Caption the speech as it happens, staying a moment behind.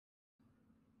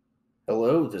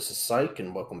Hello, this is Psych,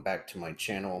 and welcome back to my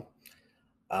channel.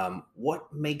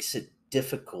 What makes it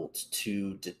difficult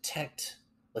to detect,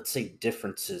 let's say,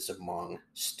 differences among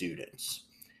students?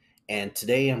 And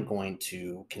today I'm going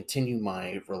to continue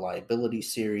my reliability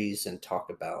series and talk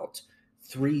about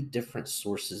three different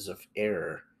sources of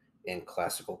error in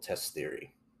classical test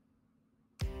theory.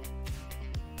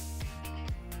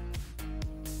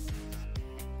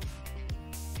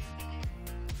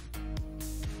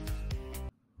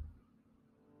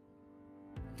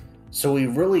 So we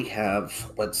really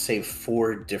have, let's say,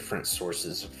 four different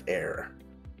sources of error,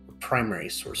 primary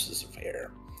sources of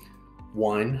error.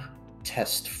 One,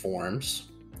 test forms.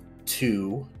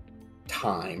 Two,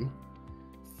 time.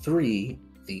 Three,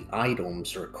 the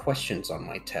items or questions on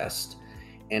my test.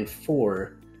 And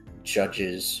four,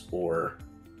 judges or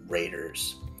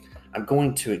raters. I'm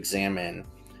going to examine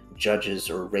judges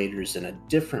or raters in a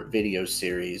different video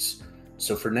series.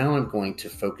 So for now, I'm going to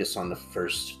focus on the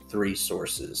first three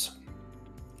sources.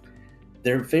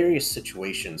 There are various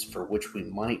situations for which we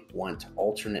might want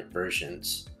alternate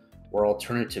versions or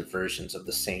alternative versions of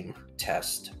the same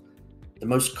test. The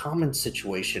most common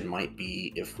situation might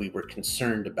be if we were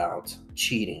concerned about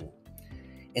cheating.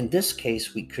 In this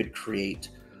case, we could create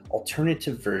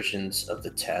alternative versions of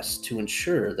the test to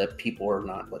ensure that people are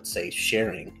not, let's say,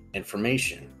 sharing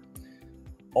information.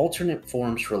 Alternate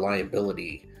forms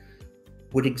reliability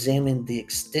would examine the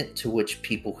extent to which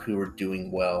people who are doing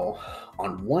well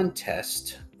on one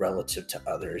test relative to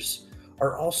others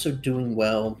are also doing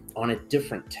well on a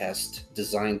different test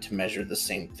designed to measure the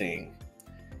same thing.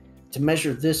 To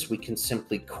measure this, we can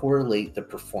simply correlate the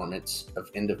performance of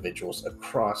individuals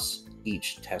across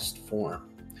each test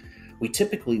form. We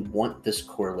typically want this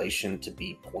correlation to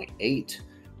be 0.8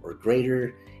 or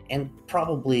greater, and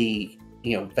probably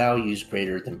values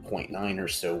greater than 0.9 or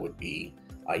so would be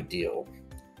ideal.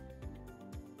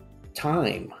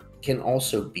 Time can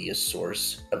also be a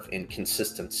source of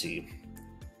inconsistency.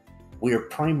 We are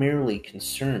primarily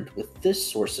concerned with this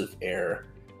source of error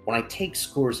when I take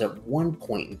scores at one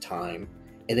point in time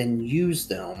and then use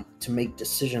them to make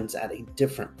decisions at a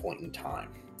different point in time.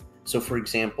 So for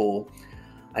example,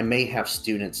 I may have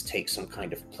students take some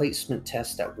kind of placement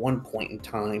test at one point in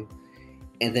time,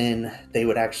 and then they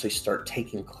would actually start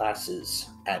taking classes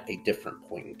at a different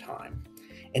point in time.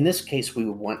 In this case, we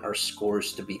would want our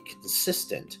scores to be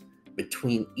consistent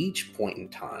between each point in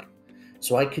time.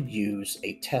 So I could use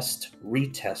a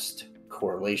test-retest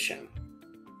correlation.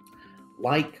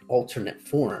 Like alternate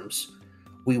forms,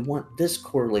 we want this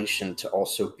correlation to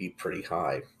also be pretty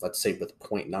high, let's say with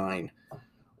 0.9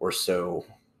 or so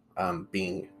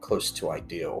being close to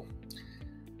ideal.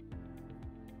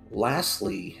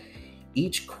 Lastly,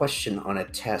 each question on a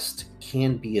test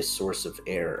can be a source of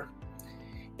error.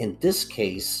 In this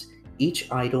case,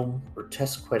 each item or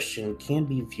test question can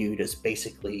be viewed as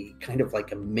basically kind of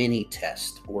like a mini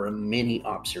test or a mini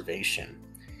observation.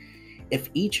 If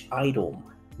each item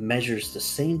measures the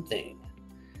same thing,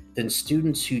 then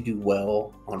students who do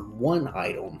well on one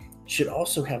item should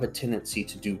also have a tendency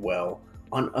to do well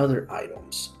on other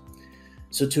items.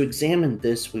 So to examine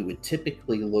this, we would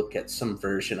typically look at some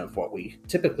version of what we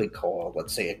typically call,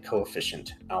 let's say, a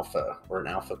coefficient alpha or an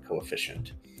alpha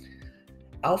coefficient.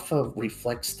 Alpha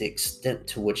reflects the extent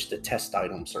to which the test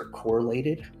items are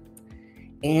correlated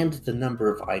and the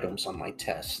number of items on my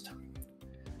test.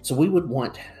 So we would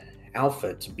want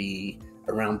alpha to be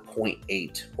around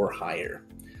 0.8 or higher,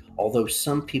 although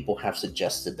some people have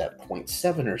suggested that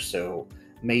 0.7 or so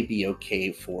may be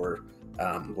okay for,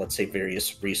 let's say,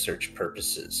 various research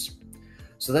purposes.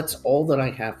 So that's all that I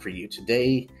have for you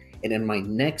today. And in my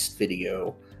next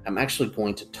video, I'm actually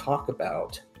going to talk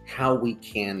about how we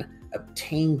can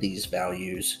obtain these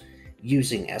values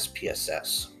using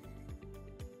SPSS.